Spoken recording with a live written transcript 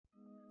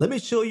Let me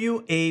show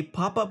you a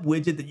pop-up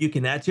widget that you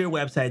can add to your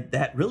website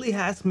that really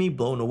has me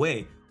blown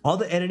away. All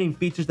the editing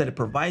features that it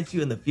provides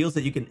you and the fields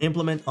that you can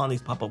implement on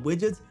these pop-up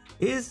widgets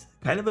is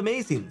kind of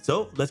amazing.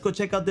 So let's go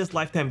check out this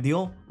lifetime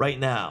deal right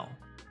now.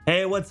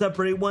 Hey, what's up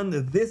everyone?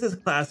 This is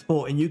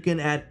Claspo, and you can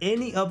add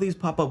any of these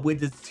pop-up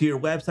widgets to your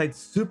website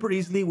super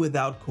easily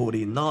without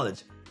coding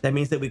knowledge. That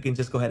means that we can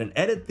just go ahead and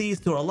edit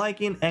these to our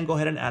liking and go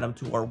ahead and add them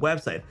to our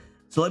website.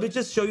 So let me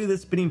just show you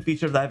this spinning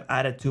feature that I've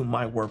added to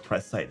my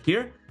WordPress site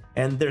here.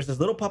 And there's this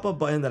little pop-up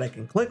button that I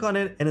can click on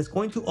it, and it's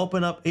going to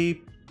open up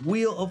a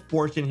wheel of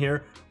fortune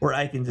here where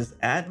I can just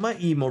add my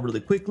email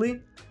really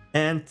quickly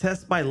and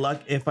test my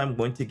luck if I'm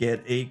going to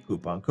get a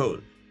coupon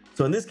code.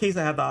 So in this case,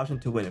 I have the option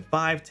to win a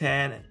 5,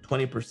 10, and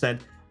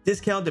 20%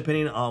 discount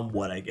depending on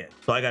what I get.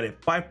 So I got a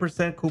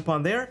 5%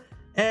 coupon there,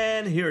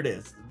 and here it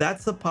is.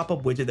 That's a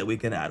pop-up widget that we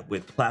can add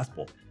with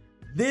Claspo.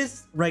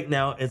 This right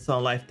now, it's on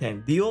a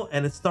lifetime deal,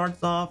 and it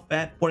starts off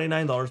at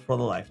 $49 for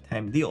the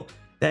lifetime deal.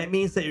 That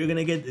means that you're going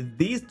to get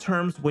these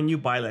terms when you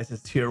buy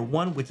license tier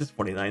 1, which is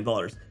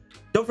 $49.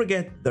 Don't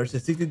forget, there's a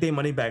 60-day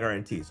money back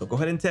guarantee. So go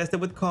ahead and test it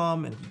with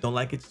calm, and if you don't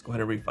like it, just go ahead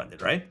and refund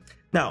it, right?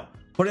 Now,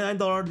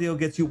 $49 deal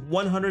gets you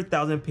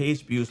 100,000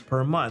 page views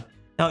per month.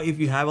 Now, if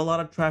you have a lot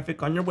of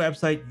traffic on your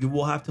website, you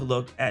will have to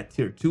look at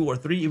tier 2 or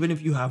 3, even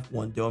if you have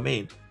one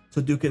domain.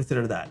 So do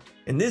consider that.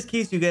 In this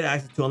case, you get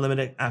access to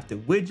unlimited active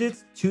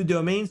widgets, 2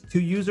 domains, 2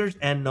 users,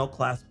 and no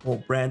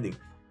Claspo branding.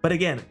 But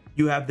again,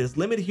 you have this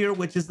limit here,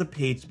 which is the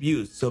page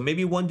views. So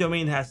maybe one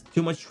domain has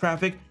too much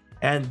traffic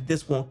and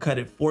this won't cut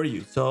it for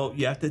you. So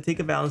you have to take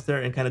a balance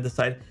there and kind of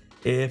decide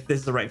if this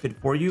is the right fit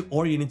for you,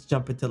 or you need to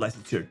jump into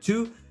license tier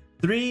 2,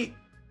 3,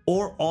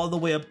 or all the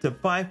way up to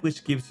 5,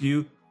 which gives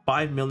you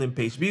 5 million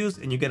page views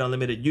and you get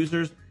unlimited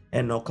users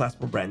and no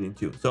Claspo branding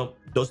too. So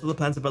those are the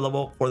plans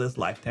available for this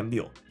lifetime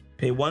deal.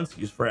 Pay once,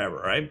 use forever,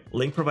 right?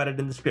 Link provided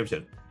in the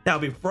description. Now,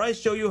 before I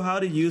show you how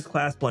to use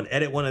Claspo and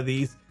edit one of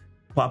these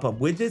pop-up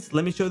widgets,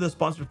 let me show you the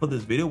sponsor for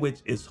this video, which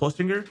is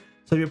Hostinger.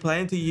 So if you're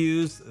planning to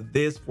use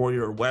this for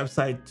your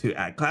website to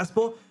add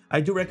Claspo, I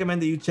do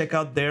recommend that you check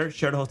out their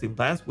shared hosting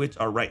plans, which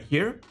are right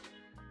here.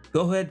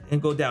 Go ahead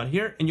and go down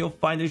here and you'll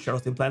find their shared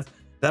hosting plans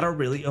that are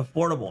really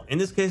affordable. In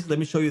this case, let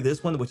me show you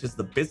this one, which is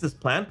the business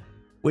plan,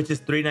 which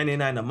is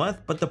 $3.99 a month,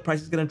 but the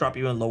price is going to drop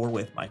even lower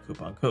with my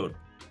coupon code.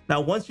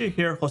 Now, once you're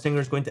here, Hostinger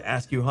is going to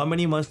ask you how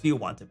many months do you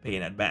want to pay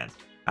in advance.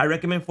 I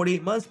recommend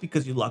 48 months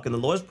because you lock in the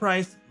lowest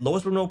price,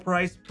 lowest renewal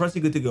price, plus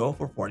you're good to go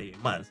for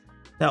 48 months.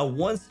 Now,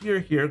 once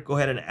you're here, go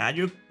ahead and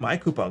add my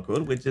coupon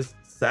code, which is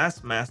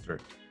SASMASTER,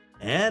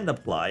 and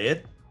apply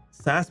it.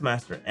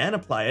 SASMASTER and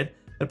apply it.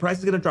 The price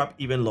is going to drop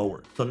even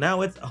lower. So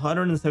now it's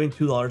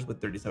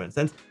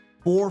 $172.37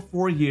 for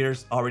 4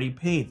 years already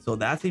paid. So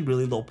that's a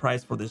really low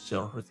price for this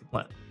shared hosting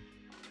plan.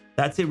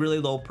 That's a really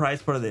low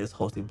price for this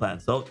hosting plan.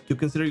 So do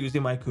consider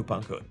using my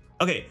coupon code.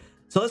 Okay.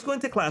 So let's go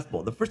into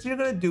Claspo. The first thing you're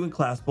going to do in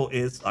Claspo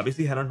is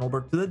obviously head on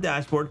over to the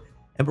dashboard,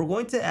 and we're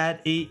going to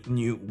add a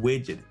new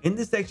widget. In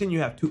this section, you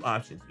have 2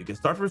 options. You can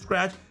start from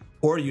scratch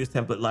or use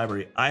template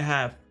library. I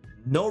have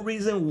no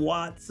reason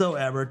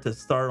whatsoever to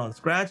start on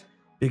scratch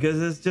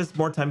because it's just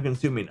more time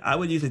consuming. I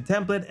would use a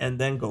template and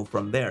then go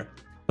from there.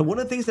 And one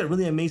of the things that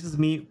really amazes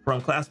me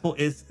from Claspo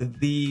is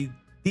the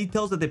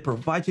details that they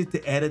provide you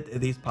to edit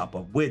these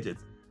pop-up widgets.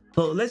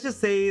 So let's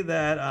just say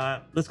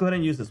that, let's go ahead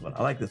and use this one.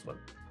 I like this one.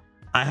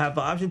 I have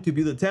the option to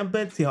view the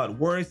template, see how it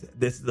works.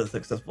 This is the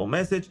successful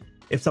message.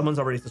 If someone's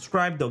already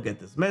subscribed, they'll get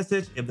this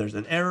message. If there's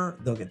an error,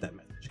 they'll get that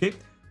message. Okay,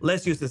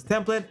 let's use this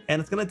template, and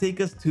it's going to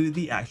take us to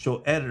the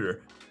actual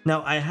editor.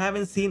 Now, I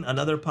haven't seen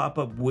another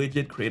pop-up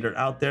widget creator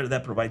out there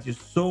that provides you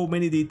so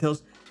many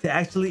details to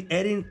actually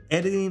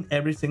editing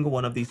every single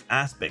one of these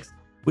aspects.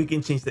 We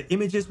can change the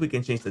images, we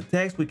can change the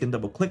text, we can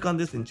double click on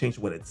this and change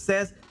what it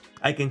says.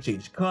 I can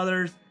change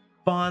colors,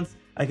 fonts,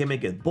 I can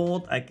make it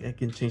bold, I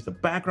can change the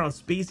background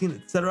spacing,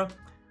 etc.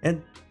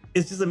 And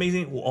it's just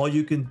amazing all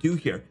you can do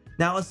here.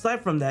 Now,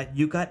 aside from that,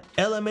 you got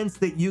elements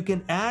that you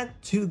can add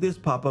to this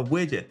pop-up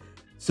widget.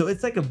 So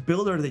it's like a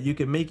builder that you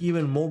can make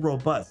even more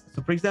robust.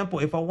 So for example,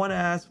 if I want to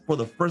ask for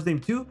the first name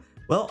too,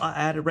 well, I'll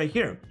add it right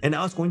here. And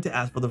now it's going to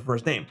ask for the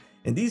first name.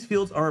 And these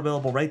fields are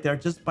available right there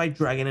just by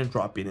dragging and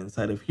dropping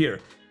inside of here.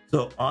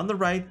 So on the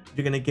right,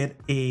 you're going to get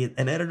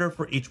an editor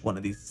for each one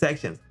of these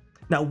sections.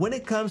 Now, when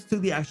it comes to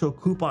the actual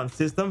coupon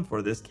system,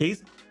 for this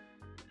case,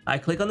 I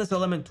click on this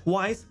element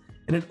twice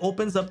and it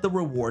opens up the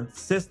reward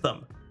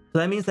system. So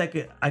that means I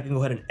can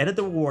go ahead and edit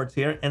the rewards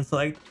here and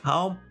select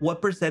what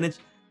percentage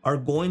are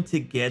going to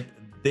get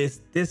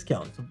this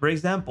discount. So for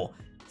example,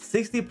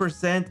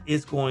 60%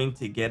 is going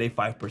to get a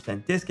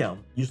 5% discount.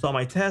 You saw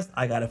my test,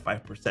 I got a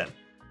 5%.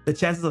 The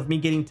chances of me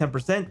getting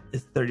 10%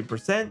 is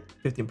 30%,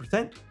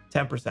 15%,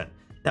 10%.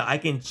 Now I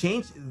can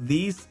change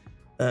these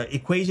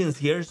equations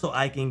here so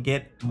I can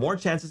get more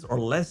chances or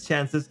less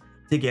chances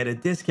to get a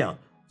discount.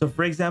 So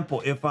for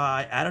example, if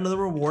I add another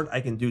reward, I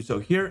can do so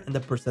here and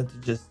the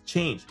percentages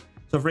change.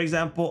 So for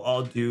example,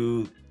 I'll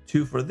do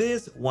 2 for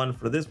this, 1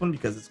 for this one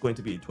because it's going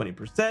to be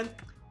 20%.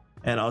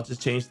 And I'll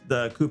just change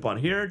the coupon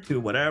here to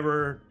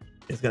whatever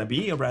it's going to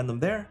be, a random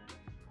there.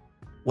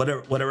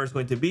 whatever it's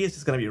going to be. It's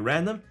just going to be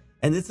random,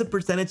 and it's a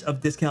percentage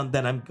of discount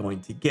that I'm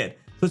going to get.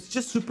 So it's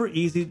just super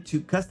easy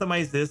to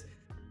customize this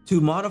to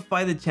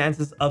modify the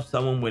chances of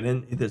someone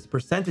winning these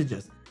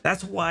percentages.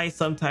 That's why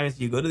sometimes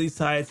you go to these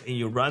sites and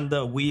you run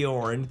the wheel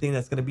or anything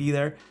that's going to be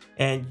there,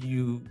 and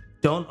you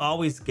don't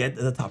always get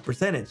the top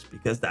percentage,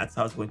 because that's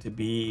how it's going to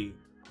be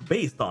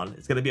based on.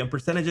 It's going to be on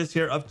percentages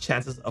here of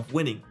chances of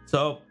winning.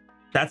 So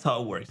that's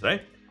how it works,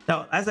 right?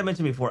 Now, as I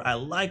mentioned before, I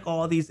like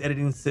all these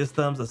editing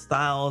systems, the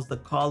styles, the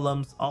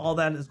columns, all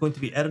that is going to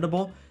be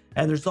editable.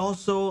 And there's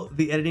also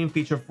the editing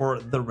feature for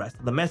the rest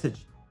of the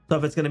message. So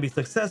if it's going to be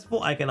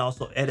successful, I can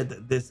also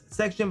edit this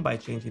section by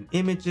changing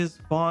images,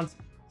 fonts,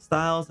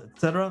 styles,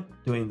 etc.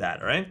 Doing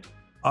that, all right?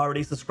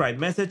 Already subscribed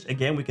message.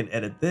 Again, we can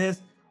edit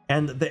this,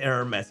 and the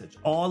error message.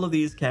 All of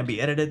these can be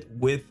edited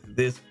with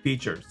this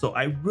feature. So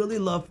I really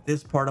love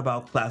this part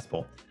about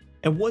Claspo.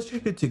 And once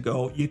you're good to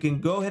go, you can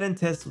go ahead and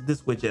test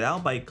this widget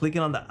out by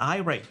clicking on the eye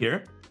right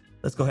here.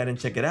 Let's go ahead and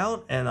check it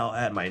out. And I'll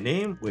add my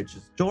name, which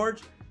is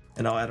George,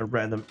 and I'll add a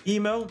random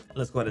email.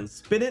 Let's go ahead and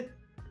spin it.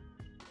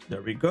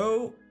 There we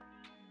go.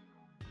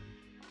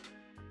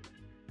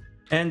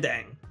 And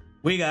dang,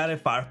 we got a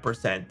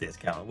 5%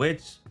 discount,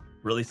 which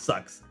really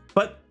sucks.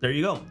 But there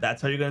you go. That's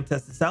how you're going to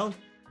test this out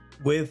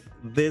with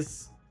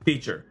this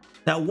feature.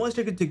 Now, once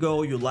you're good to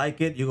go, you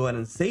like it, you go ahead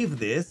and save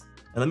this.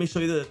 And let me show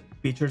you the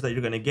features that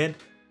you're going to get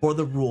for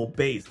the rule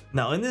based.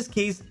 Now, in this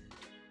case,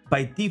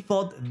 by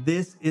default,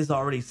 this is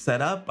already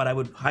set up, but I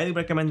would highly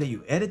recommend that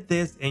you edit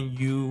this and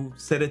you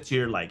set it to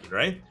your liking,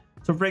 right?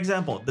 So for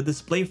example, the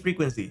display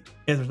frequency,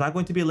 if there's not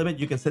going to be a limit,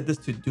 you can set this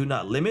to do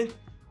not limit,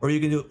 or you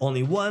can do it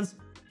only once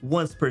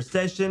per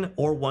session,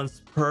 or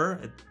once per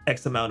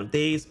X amount of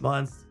days,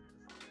 months,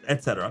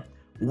 etc.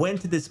 When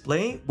to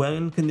display,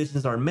 when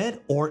conditions are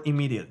met, or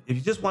immediate. If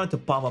you just want it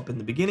to pop up in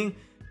the beginning,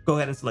 go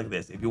ahead and select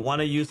this. If you want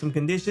to use some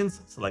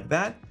conditions, select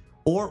that,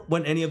 or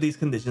when any of these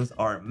conditions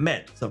are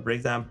met. So for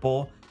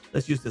example,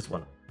 let's use this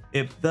one.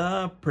 If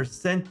the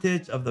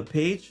percentage of the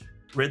page,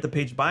 rate the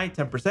page by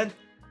 10%,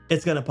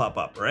 it's going to pop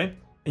up, right?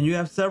 And you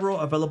have several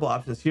available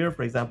options here.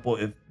 For example,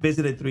 if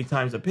visited 3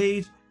 times a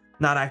page,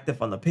 not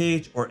active on the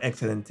page, or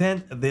exit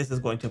intent, this is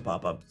going to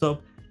pop up.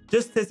 So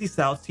just test these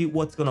out, see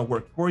what's going to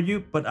work for you.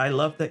 But I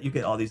love that you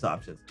get all these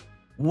options.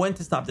 When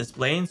to stop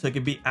displaying, so it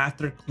could be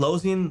after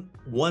closing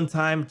 1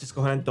 time, just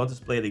go ahead and don't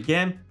display it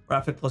again, or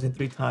after closing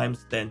 3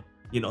 times, then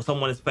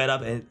someone is fed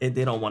up and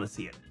they don't want to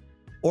see it.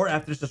 Or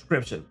after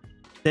subscription.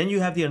 Then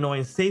you have the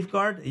annoying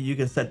safeguard. You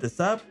can set this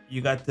up.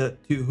 You got the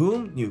to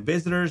whom, new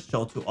visitors,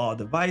 show to all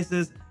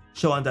devices,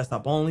 show on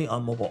desktop only,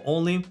 on mobile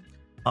only.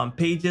 On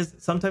pages,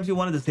 sometimes you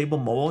want to disable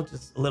mobile,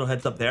 just a little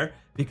heads up there,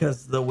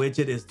 because the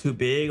widget is too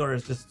big, or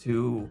it's just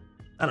too,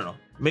 I don't know,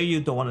 maybe you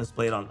don't want to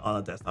display it on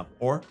a desktop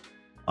or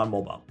on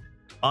mobile.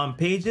 On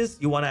pages,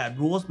 you want to add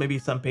rules. Maybe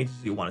some pages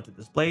you want it to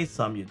display,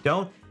 some you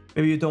don't.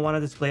 Maybe you don't want to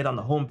display it on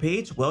the home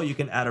page. Well, you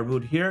can add a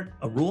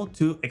rule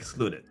to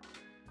exclude it.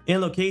 In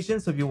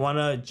locations, so if you want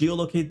to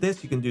geolocate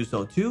this, you can do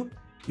so too.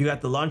 You got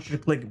the launcher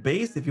click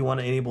based if you want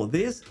to enable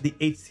this, the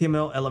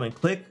HTML element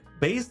click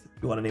based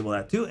if you want to enable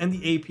that too, and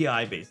the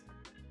API based.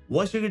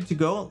 Once you're good to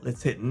go,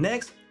 let's hit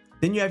next.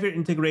 Then you have your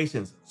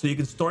integrations. So you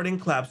can store it in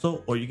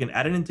Claspo, or you can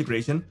add an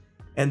integration.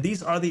 And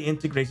these are the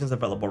integrations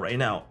available right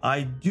now.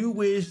 I do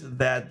wish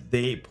that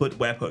they put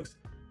webhooks.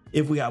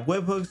 If we have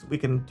webhooks, we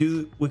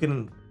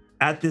can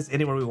add this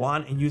anywhere we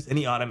want and use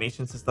any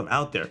automation system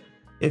out there.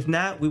 If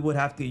not, we would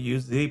have to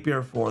use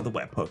Zapier for the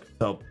webhook.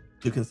 So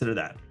do consider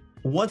that.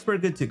 Once we're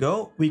good to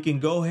go, we can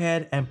go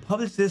ahead and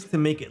publish this to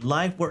make it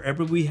live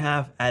wherever we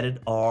have added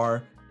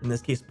our, in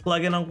this case,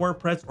 plugin on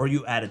WordPress, or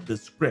you added the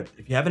script.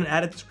 If you haven't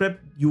added the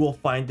script, you will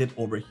find it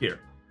over here,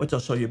 which I'll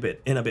show you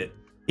in a bit.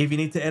 If you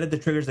need to edit the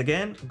triggers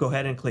again, go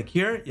ahead and click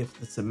here. If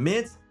the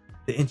submits,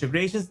 the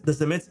integrations, the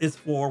submits is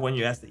for when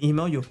you ask the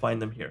email, you'll find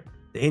them here.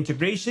 The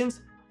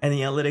integrations and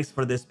the analytics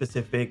for this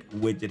specific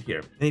widget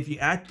here. And if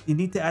you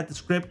need to add the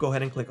script, go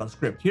ahead and click on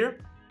script here.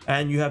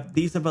 And you have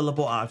these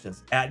available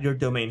options. Add your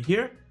domain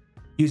here.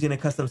 Using a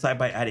custom site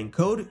by adding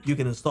code, you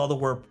can install the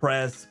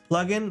WordPress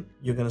plugin.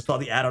 You can install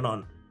the add-on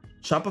on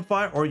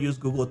Shopify, or use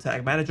Google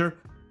Tag Manager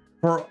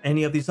for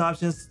any of these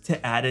options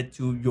to add it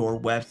to your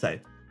website.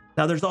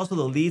 Now, there's also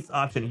the leads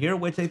option here,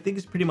 which I think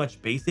is pretty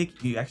much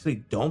basic. You actually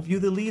don't view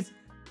the leads.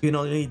 You can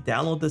only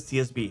download the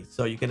CSV.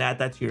 So you can add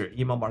that to your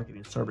email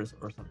marketing service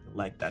or something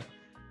like that.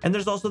 And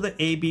there's also the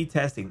A/B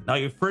testing. Now,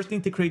 you first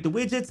need to create the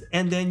widgets,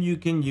 and then you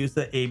can use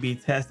the A/B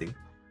testing.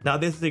 Now,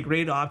 this is a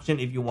great option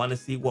if you want to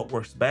see what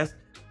works best,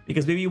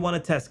 because maybe you want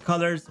to test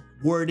colors,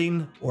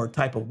 wording, or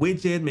type of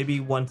widget. Maybe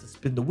you want to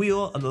spin the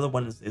wheel. Another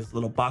one is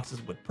little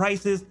boxes with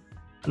prices.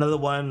 Another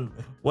one,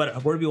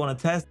 whatever you want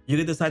to test, you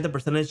can decide the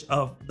percentage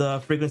of the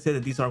frequency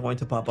that these are going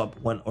to pop up,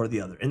 one or the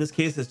other. In this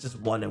case, it's just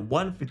 1 and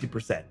 1,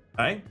 50%.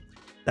 All right,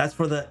 that's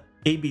for the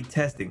A/B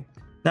testing.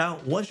 Now,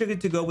 once you're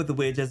good to go with the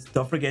widgets,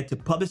 don't forget to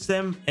publish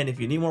them. And if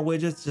you need more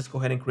widgets, just go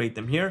ahead and create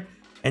them here.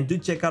 And do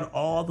check out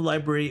all the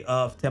library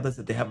of templates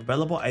that they have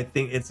available. I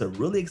think it's a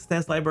really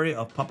extensive library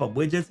of pop-up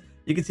widgets.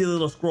 You can see the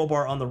little scroll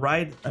bar on the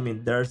right. I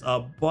mean, there's a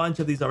bunch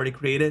of these already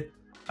created.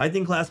 I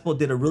think Claspo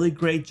did a really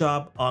great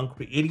job on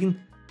creating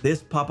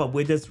this pop-up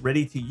widgets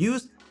ready to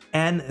use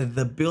and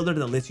the builder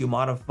that lets you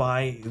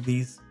modify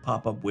these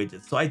pop-up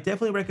widgets. So I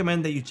definitely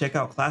recommend that you check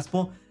out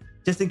Claspo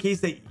just in case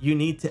that you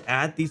need to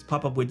add these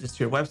pop-up widgets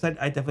to your website.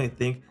 I definitely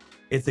think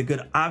it's a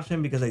good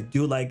option because I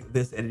do like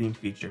this editing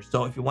feature.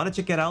 So if you want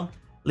to check it out,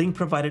 link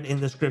provided in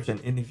the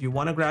description. And if you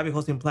want to grab a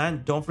hosting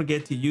plan, don't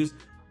forget to use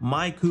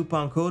my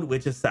coupon code,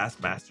 which is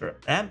SASMASTER.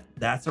 And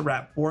that's a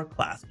wrap for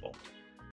Claspo.